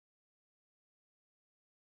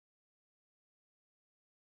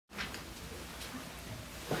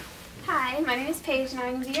Hi, my name is Paige and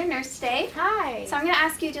I'm going to be your nurse today. Hi. So I'm going to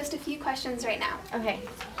ask you just a few questions right now. Okay.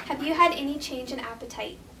 Have you had any change in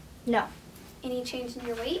appetite? No. Any change in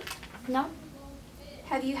your weight? No.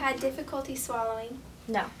 Have you had difficulty swallowing?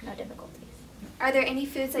 No. No difficulties. Are there any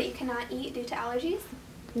foods that you cannot eat due to allergies?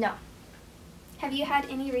 No. Have you had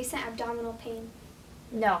any recent abdominal pain?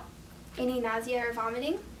 No. Any nausea or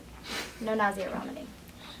vomiting? No nausea or vomiting.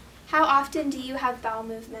 How often do you have bowel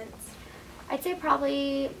movements? I'd say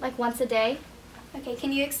probably like once a day. Okay,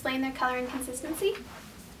 can you explain their color and consistency?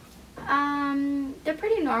 They're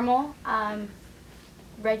pretty normal.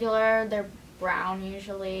 Regular, they're brown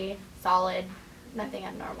usually, solid, nothing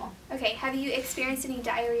abnormal. Okay, have you experienced any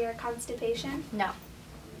diarrhea or constipation? No.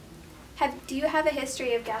 Do you have a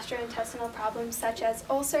history of gastrointestinal problems such as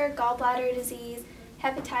ulcer, gallbladder disease,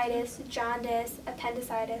 hepatitis, jaundice,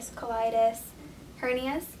 appendicitis, colitis,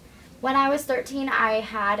 hernias? When I was 13, I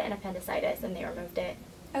had an appendicitis and they removed it.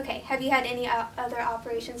 Okay, have you had any other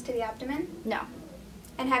operations to the abdomen? No.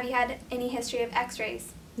 And have you had any history of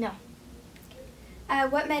x-rays? No.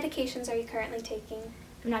 What medications are you currently taking?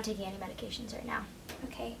 I'm not taking any medications right now.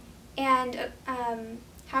 Okay. And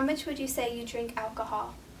how much would you say you drink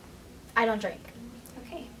alcohol? I don't drink.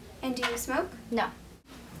 Okay. And do you smoke? No.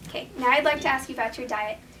 Okay. Now I'd like to ask you about your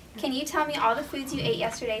diet. Can you tell me all the foods you ate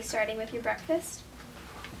yesterday, starting with your breakfast?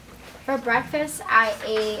 For breakfast, I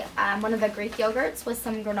ate one of the Greek yogurts with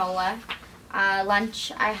some granola.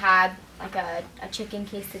 Lunch, I had like a chicken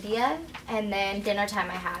quesadilla, and then dinner time,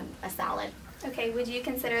 I had a salad. Okay, would you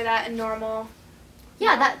consider that a normal?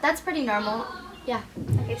 Yeah, that's pretty normal. Yeah.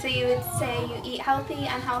 Okay, so you would say you eat healthy,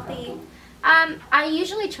 unhealthy? I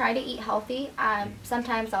usually try to eat healthy.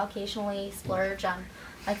 Sometimes I'll occasionally splurge on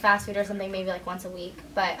like fast food or something, maybe like once a week.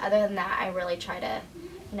 But other than that, I really try to,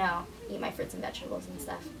 eat my fruits and vegetables and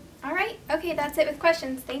stuff. All right. Okay, that's it with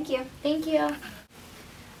questions. Thank you. Thank you.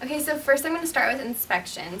 Okay, so first I'm going to start with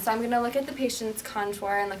inspection. So I'm going to look at the patient's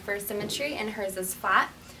contour and look for symmetry, and hers is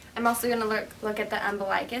flat. I'm also going to look at the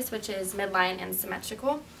umbilicus, which is midline and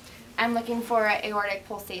symmetrical. I'm looking for aortic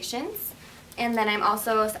pulsations, and then I'm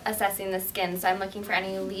also assessing the skin. So I'm looking for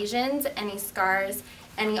any lesions, any scars,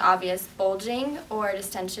 any obvious bulging or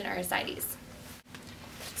distension or ascites.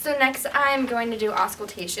 So next I'm going to do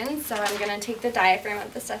auscultation. So I'm going to take the diaphragm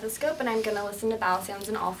of the stethoscope and I'm going to listen to bowel sounds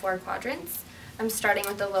in all 4 quadrants. I'm starting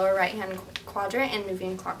with the lower right hand quadrant and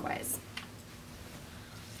moving clockwise.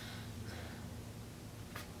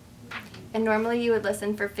 And normally you would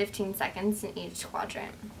listen for 15 seconds in each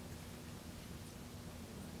quadrant.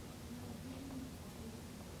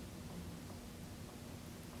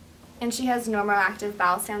 And she has normal active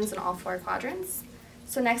bowel sounds in all 4 quadrants.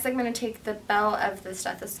 So next I'm going to take the bell of the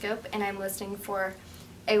stethoscope and I'm listening for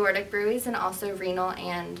aortic bruits and also renal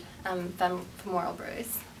and femoral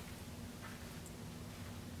bruits.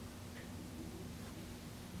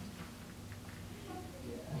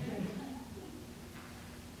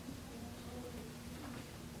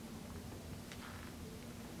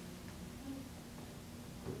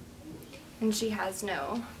 And she has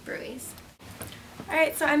no bruits.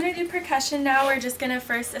 Alright, so I'm going to do percussion now. We're just going to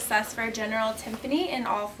first assess for general tympany in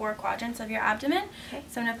all 4 quadrants of your abdomen. Okay.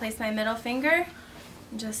 So I'm going to place my middle finger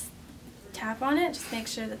and just tap on it. Just make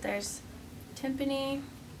sure that there's tympany.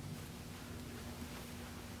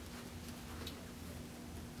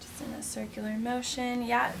 Just in a circular motion.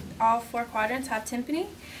 Yeah, all 4 quadrants have tympany.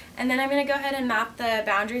 And then I'm going to go ahead and map the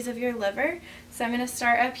boundaries of your liver. So I'm going to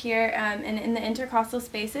start up here and in the intercostal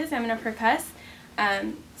spaces I'm going to percuss.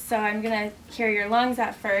 So I'm going to hear your lungs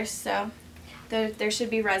at first, so there should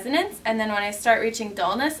be resonance, and then when I start reaching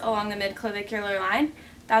dullness along the midclavicular line,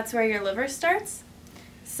 that's where your liver starts.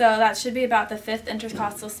 So that should be about the 5th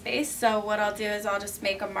intercostal space. So what I'll do is I'll just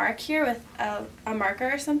make a mark here with a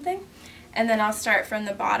marker or something, and then I'll start from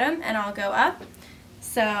the bottom and I'll go up.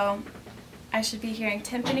 So I should be hearing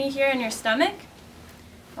tympany here in your stomach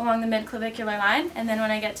along the midclavicular line, and then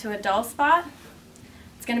when I get to a dull spot,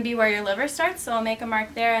 it's going to be where your liver starts, so I'll make a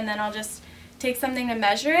mark there and then I'll just take something to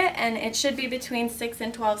measure it, and it should be between 6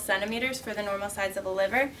 and 12 centimeters for the normal size of a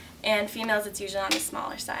liver, and females it's usually on the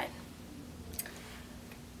smaller side.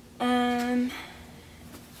 And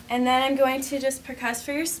then I'm going to just percuss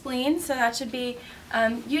for your spleen, so that should be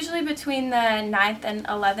usually between the 9th and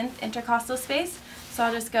 11th intercostal space, so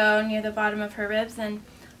I'll just go near the bottom of her ribs and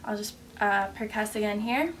I'll just percuss again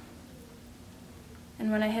here,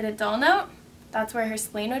 and when I hit a dull note, that's where her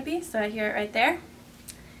spleen would be, so I hear it right there.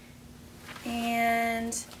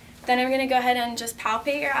 And then I'm going to go ahead and just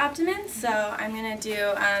palpate your abdomen. So I'm going to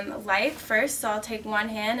do light first, so I'll take one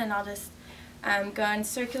hand and I'll just go in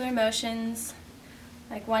circular motions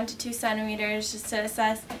like 1 to 2 centimeters, just to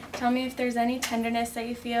assess. Tell me if there's any tenderness that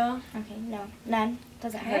you feel. Okay, no, none.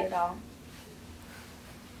 Doesn't hurt at all.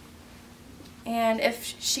 And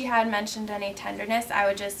if she had mentioned any tenderness, I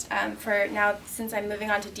would just, for now, since I'm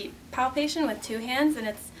moving on to deep palpation with 2 hands, and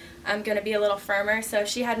it's going to be a little firmer, so if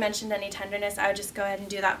she had mentioned any tenderness, I would just go ahead and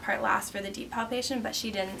do that part last for the deep palpation, but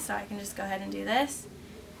she didn't, so I can just go ahead and do this.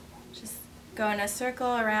 Just go in a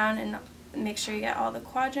circle around and make sure you get all the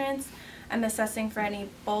quadrants. I'm assessing for any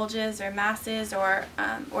bulges or masses or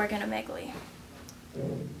organomegaly.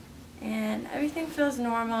 And everything feels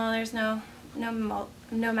normal. There's no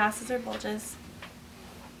masses or bulges.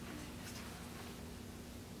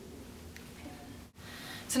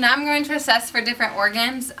 So now I'm going to assess for different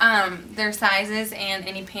organs, their sizes, and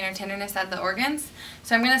any pain or tenderness at the organs.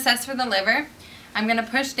 So I'm going to assess for the liver. I'm going to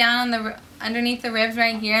push down on underneath the ribs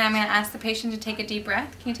right here, and I'm going to ask the patient to take a deep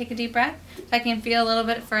breath. Can you take a deep breath? So I can feel a little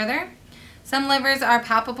bit further. Some livers are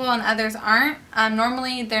palpable and others aren't.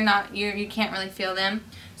 Normally they're not, you can't really feel them.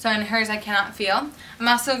 So in hers I cannot feel. I'm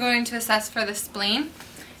also going to assess for the spleen.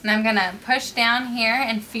 And I'm going to push down here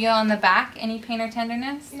and feel in the back. Any pain or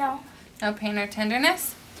tenderness? No. No pain or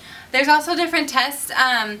tenderness. There's also different tests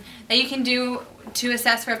that you can do to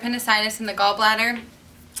assess for appendicitis in the gallbladder.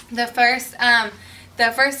 The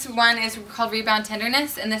first one is called rebound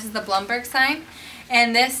tenderness, and this is the Blumberg sign.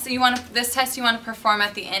 And this test you want to perform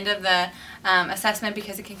at the end of the assessment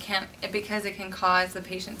because it can cause the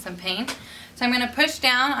patient some pain. So I'm going to push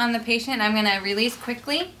down on the patient and I'm going to release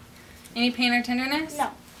quickly. Any pain or tenderness?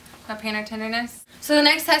 No. No pain or tenderness. So the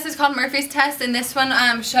next test is called Murphy's test, and this one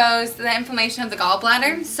shows the inflammation of the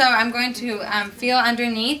gallbladder. So I'm going to feel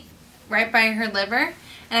underneath, right by her liver,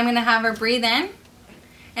 and I'm going to have her breathe in.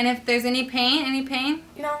 And if there's any pain?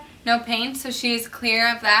 No. No pain, so she's clear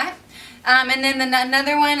of that. And then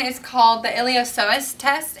another one is called the iliopsoas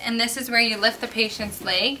test, and this is where you lift the patient's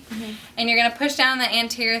leg, and you're going to push down the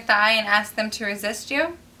anterior thigh and ask them to resist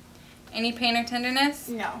you. Any pain or tenderness?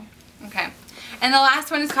 No. Okay. And the last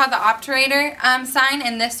one is called the obturator sign,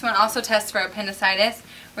 and this one also tests for appendicitis,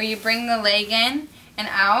 where you bring the leg in and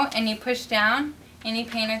out, and you push down. Any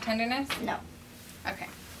pain or tenderness? No. Okay.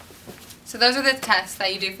 So those are the tests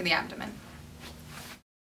that you do for the abdomen.